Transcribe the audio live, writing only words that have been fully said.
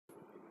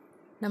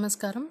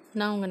நமஸ்காரம்.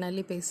 நான் உங்கள்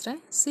நல்லி பேசுகிறேன்.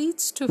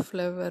 சீட்ஸ் டு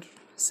ஃப்ளவர்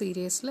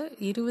சீரியஸில்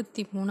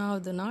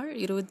 23வது நாள்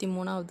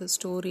 23வது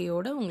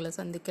ஸ்டோரியோடு உங்களை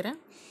சந்திக்கிறேன்.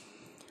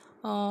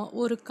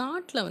 ஒரு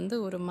காட்டில்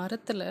ஒரு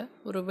மரத்தில்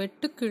ஒரு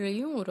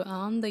வெட்டுக்கிளியும் ஒரு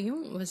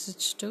ஆந்தையும்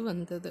வசிச்சுட்டு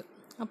வந்தது.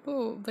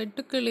 அப்போது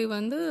வெட்டுக்கிளி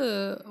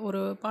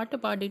ஒரு பாட்டு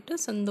பாடிட்டு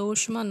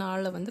சந்தோஷமாக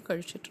நாளை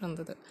கழிச்சிட்டு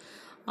இருந்தது.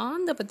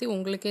 ஆந்தை பற்றி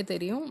உங்களுக்கே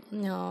தெரியும்.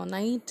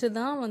 நைட்டு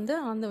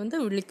தான் ஆந்தை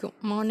விழிக்கும்,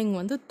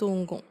 மார்னிங்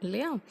தூங்கும்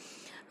இல்லையா?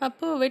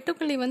 அப்போது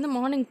வெட்டுக்கிளி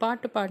மார்னிங்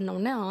பாட்டு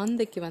பாடினோடனே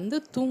ஆந்தைக்கு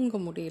தூங்க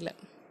முடியல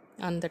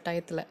அந்த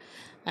டயத்தில்.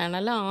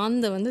 அதனால்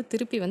ஆந்தை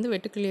திருப்பி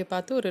வெட்டுக்கிளியை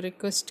பார்த்து ஒரு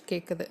ரிக்வெஸ்ட்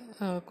கேட்குது,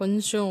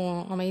 கொஞ்சம்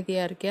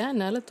அமைதியாக இருக்கியா,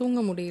 என்னால்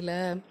தூங்க முடியல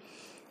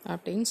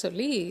அப்படின்னு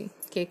சொல்லி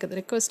கேட்குது,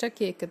 ரிக்வெஸ்ட்டாக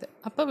கேட்குது.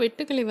 அப்போ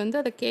வெட்டுக்கிளி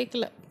அதை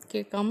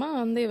கேட்காம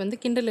ஆந்தையை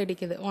கிண்டல்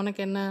அடிக்குது.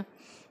 உனக்கு என்ன,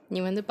 நீ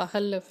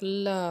பகலில்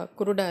ஃபுல்லாக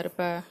குருடாக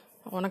இருப்ப,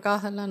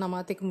 உனக்காகலாம் நான்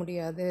மாற்றிக்க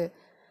முடியாது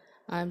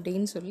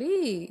அப்படின்னு சொல்லி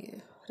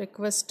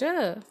ரிக்வெஸ்ட்டை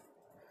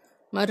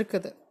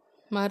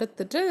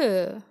மறுத்துட்டு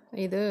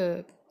இது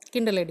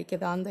கிண்டல்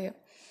அடிக்குது ஆந்தைய.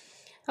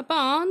 அப்போ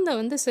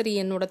ஆந்தை சரி,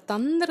 என்னோட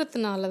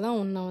தந்திரத்தினால தான்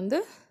உன்னை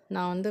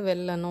நான்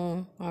வெல்லணும்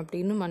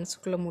அப்படின்னு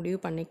மனசுக்குள்ளே முடிவு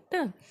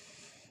பண்ணிக்கிட்டு,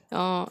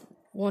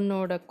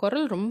 உன்னோட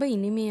குரல் ரொம்ப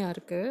இனிமையாக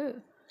இருக்குது,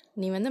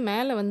 நீ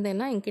மேலே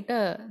வந்தேன்னா என்கிட்ட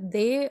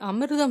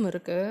அமிர்தம்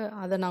இருக்குது,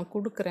 அதை நான்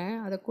கொடுக்குறேன்,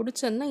 அதை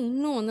குடிச்சேன்னா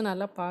இன்னும்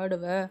நல்லா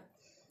பாடுவ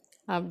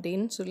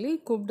அப்படின்னு சொல்லி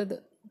கூப்பிடுது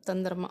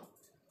தந்திரமாக.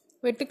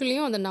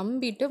 வெட்டுக்கிளியும் அதை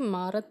நம்பிட்டு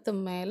மரத்து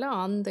மேலே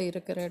ஆந்தை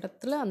இருக்கிற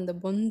இடத்துல அந்த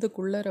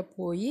பொந்துக்குள்ளர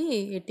போய்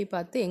எட்டி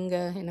பார்த்து, எங்கே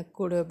எனக்கு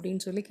கொடு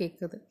அப்படின்னு சொல்லி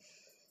கேட்குது.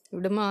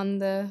 விடுமா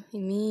அந்த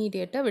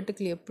இமீடியட்டாக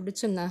வெட்டுக்கிளியை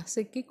பிடிச்சி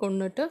நசுக்கி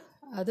கொண்டுட்டு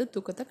அது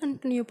தூக்கத்தை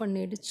கண்டினியூ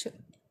பண்ணிடுச்சு.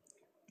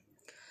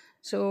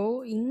 ஸோ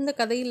இந்த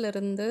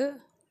கதையிலிருந்து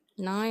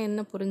நான்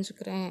என்ன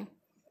புரிஞ்சுக்கிறேன்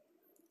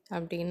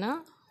அப்படின்னா,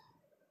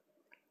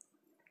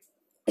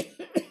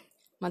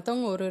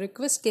 மற்றவங்க ஒரு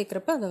ரிக்வெஸ்ட்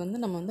கேட்குறப்ப அதை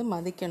நம்ம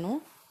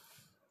மதிக்கணும்.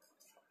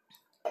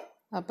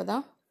 அப்போ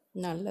தான்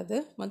நல்லது.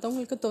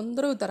 மற்றவங்களுக்கு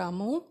தொந்தரவு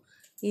தராமவும்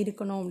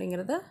இருக்கணும்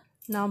அப்படிங்கிறத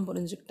நான்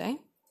புரிஞ்சுக்கிட்டேன்.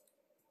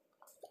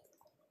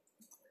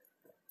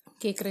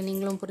 கேட்குற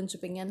நீங்களும்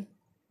புரிஞ்சுப்பீங்கன்னு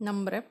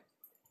நம்புகிறேன்.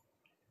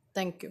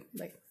 தேங்க்யூ.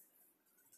 பை.